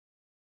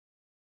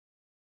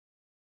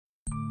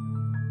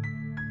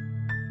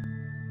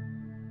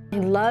He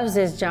loves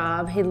his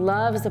job. He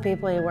loves the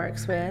people he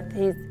works with.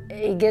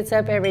 He gets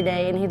up every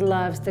day and he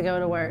loves to go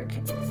to work.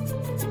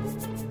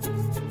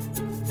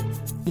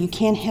 You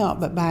can't help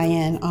but buy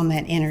in on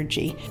that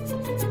energy.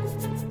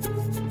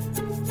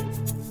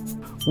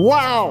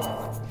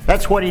 Wow!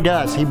 That's what he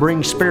does. He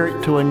brings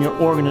spirit to an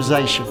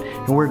organization,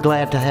 and we're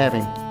glad to have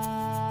him.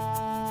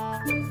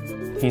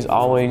 He's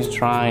always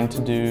trying to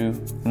do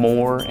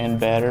more and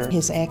better.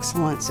 His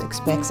excellence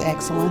expects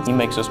excellence. He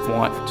makes us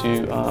want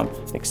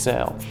to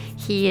excel.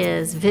 He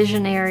is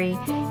visionary.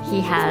 He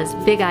has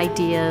big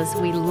ideas.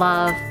 We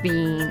love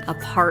being a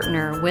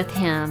partner with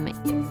him.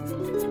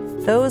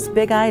 Those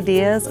big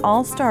ideas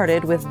all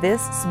started with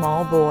this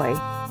small boy.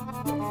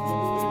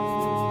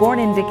 Born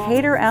in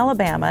Decatur,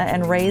 Alabama,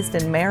 and raised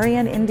in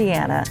Marion,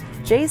 Indiana,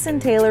 Jason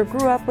Taylor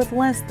grew up with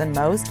less than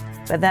most,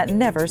 but that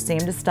never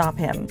seemed to stop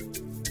him.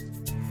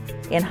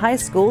 In high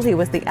school, he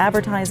was the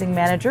advertising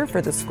manager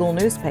for the school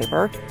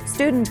newspaper,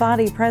 student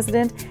body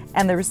president,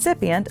 and the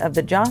recipient of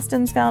the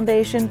Jostens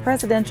Foundation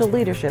Presidential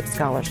Leadership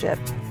Scholarship.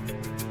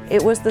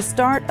 It was the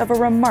start of a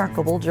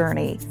remarkable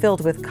journey,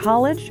 filled with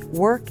college,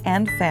 work,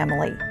 and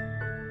family.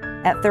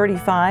 At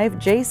 35,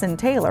 Jason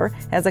Taylor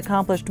has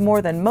accomplished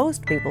more than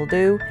most people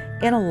do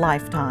in a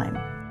lifetime.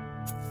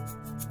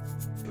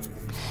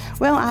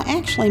 Well, I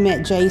actually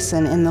met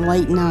Jason in the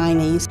late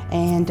 90s,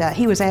 and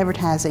he was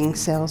advertising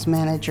sales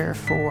manager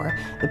for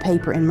the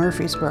paper in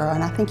Murfreesboro,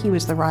 and I think he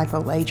was the ripe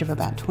old age of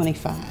about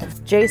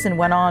 25. Jason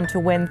went on to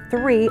win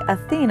 3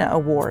 Athena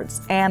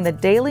Awards, and the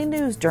Daily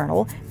News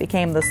Journal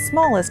became the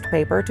smallest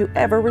paper to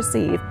ever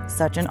receive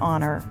such an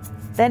honor.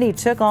 Then he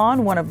took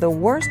on one of the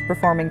worst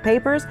performing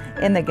papers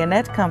in the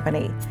Gannett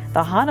Company,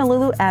 the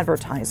Honolulu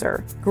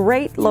Advertiser.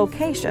 Great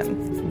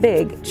location,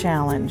 big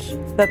challenge.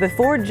 But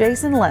before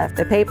Jason left,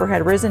 the paper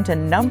had risen to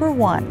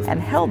 #1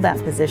 and held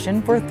that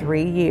position for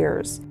 3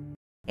 years.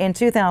 In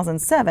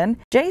 2007,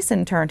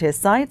 Jason turned his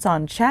sights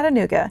on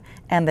Chattanooga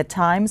and the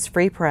Times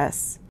Free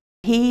Press.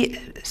 He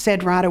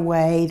said right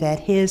away that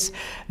his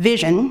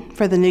vision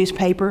for the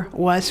newspaper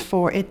was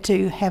for it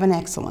to have an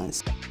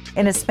excellence.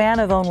 In a span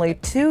of only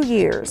 2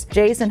 years,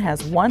 Jason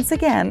has once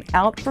again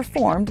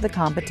outperformed the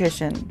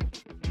competition.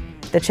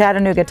 The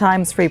Chattanooga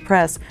Times Free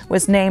Press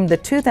was named the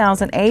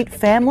 2008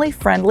 Family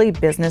Friendly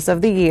Business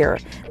of the Year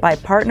by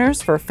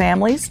Partners for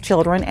Families,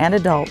 Children, and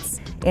Adults.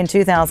 In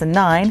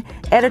 2009,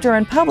 editor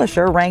and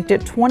publisher ranked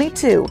it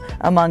 22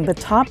 among the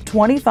top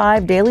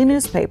 25 daily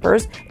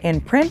newspapers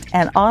in print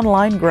and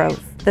online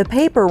growth. The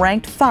paper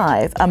ranked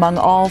 5 among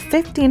all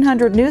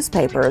 1,500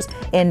 newspapers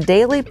in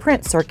daily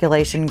print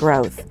circulation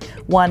growth,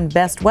 won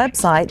Best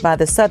Website by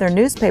the Southern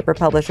Newspaper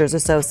Publishers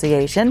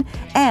Association,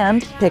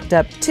 and picked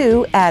up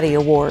 2 Addy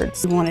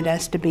Awards. He wanted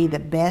us to be the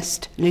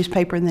best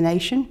newspaper in the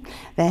nation,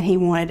 that he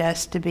wanted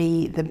us to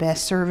be the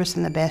best service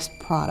and the best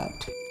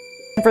product.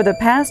 For the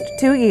past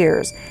 2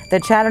 years, the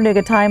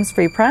Chattanooga Times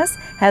Free Press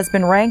has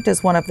been ranked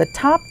as one of the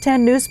top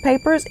 10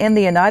 newspapers in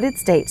the United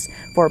States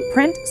for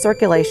print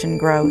circulation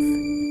growth.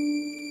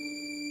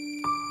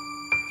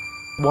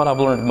 What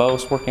I've learned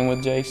most working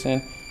with Jason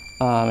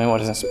and what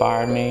has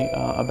inspired me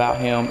about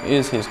him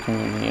is his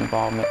community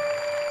involvement.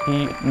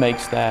 He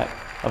makes that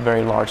a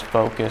very large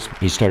focus.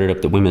 He started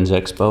up the Women's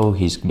Expo.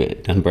 He's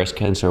done breast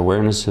cancer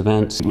awareness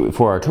events.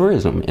 For our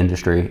tourism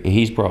industry,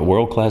 he's brought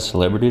world-class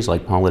celebrities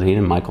like Paula Deen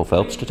and Michael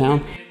Phelps to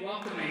town.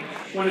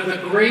 One of the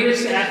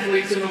greatest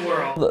athletes in the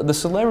world. The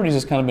celebrities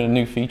has kind of been a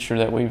new feature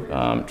that we've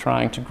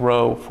trying to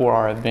grow for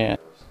our event.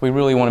 We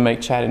really want to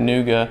make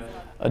Chattanooga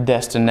a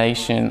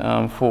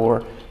destination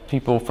for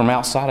people from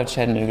outside of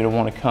Chattanooga to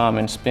want to come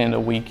and spend a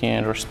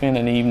weekend or spend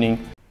an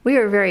evening. We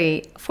were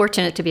very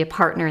fortunate to be a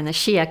partner in the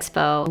She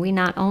Expo. We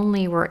not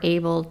only were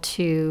able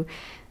to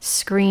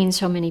screen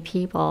so many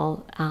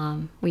people,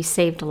 we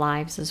saved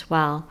lives as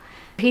well.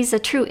 He's a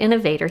true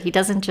innovator. He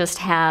doesn't just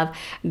have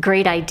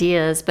great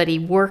ideas, but he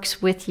works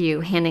with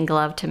you hand in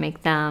glove to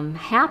make them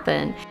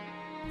happen.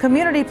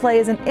 Community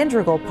plays an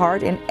integral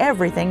part in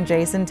everything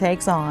Jason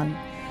takes on,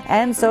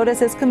 and so does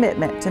his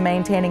commitment to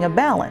maintaining a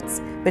balance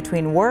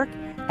between work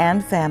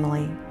and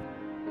family.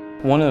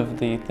 One of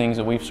the things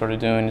that we've started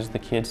doing is the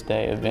Kids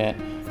Day event,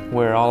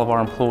 where all of our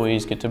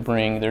employees get to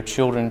bring their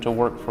children to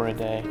work for a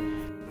day.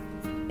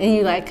 And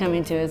you like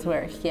coming to his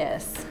work?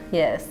 Yes,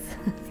 yes.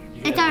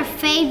 It's our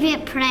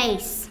favorite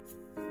place.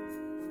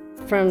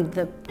 From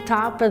the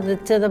top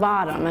of to the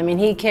bottom. I mean,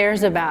 he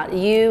cares about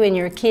you and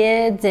your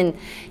kids, and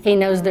he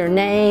knows their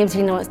names.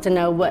 He wants to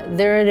know what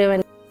they're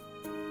doing.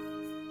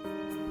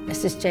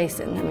 It's just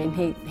Jason. I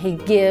mean, he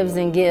gives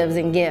and gives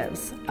and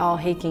gives all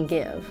he can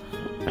give.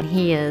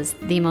 He is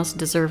the most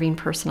deserving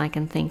person I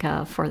can think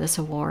of for this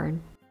award.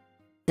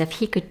 If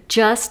he could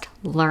just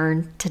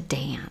learn to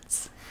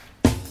dance.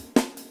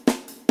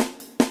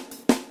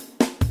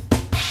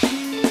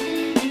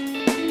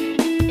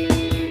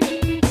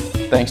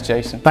 Thanks,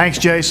 Jason. Thanks,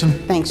 Jason.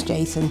 Thanks,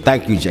 Jason.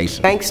 Thank you,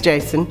 Jason. Thanks,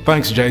 Jason.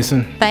 Thanks,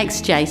 Jason. Thanks,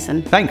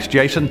 Jason. Thanks,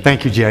 Jason.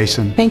 Thank you,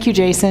 Jason. Thank you,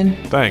 Jason.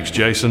 Thanks,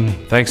 Jason.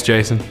 Thanks,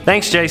 Jason.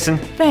 Thanks, Jason.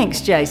 Thanks,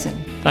 Jason.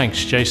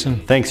 Thanks, Jason.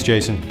 Thanks,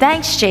 Jason.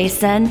 Thanks,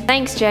 Jason.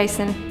 Thanks,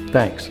 Jason.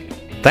 Thanks.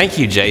 Thank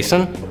you,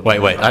 Jason.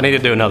 Wait, I need to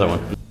do another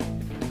one.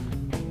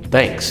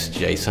 Thanks,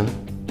 Jason.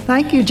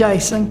 Thank you,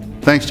 Jason.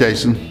 Thanks,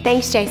 Jason.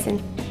 Thanks, Jason.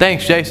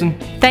 Thanks, Jason.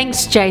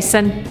 Thanks,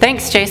 Jason.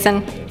 Thanks,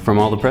 Jason. From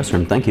all the press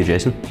room, thank you,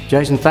 Jason.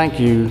 Jason, thank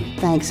you.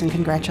 Thanks and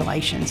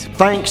congratulations.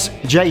 Thanks,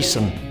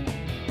 Jason.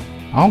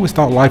 I always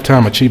thought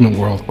Lifetime Achievement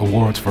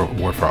Awards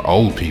were for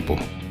old people.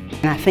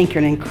 And I think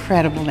you're an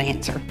incredible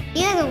dancer.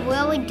 You're a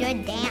really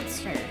good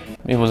dancer.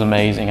 It was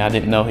amazing. I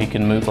didn't know he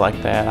could move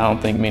like that. I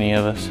don't think many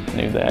of us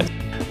knew that.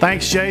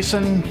 Thanks,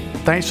 Jason.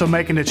 Thanks for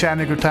making the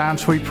Chattanooga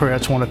Times Free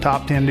Press one of the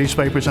top 10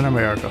 newspapers in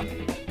America.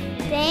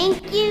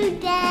 Thank you,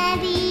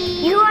 Daddy.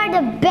 You are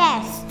the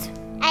best.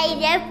 I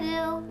love you.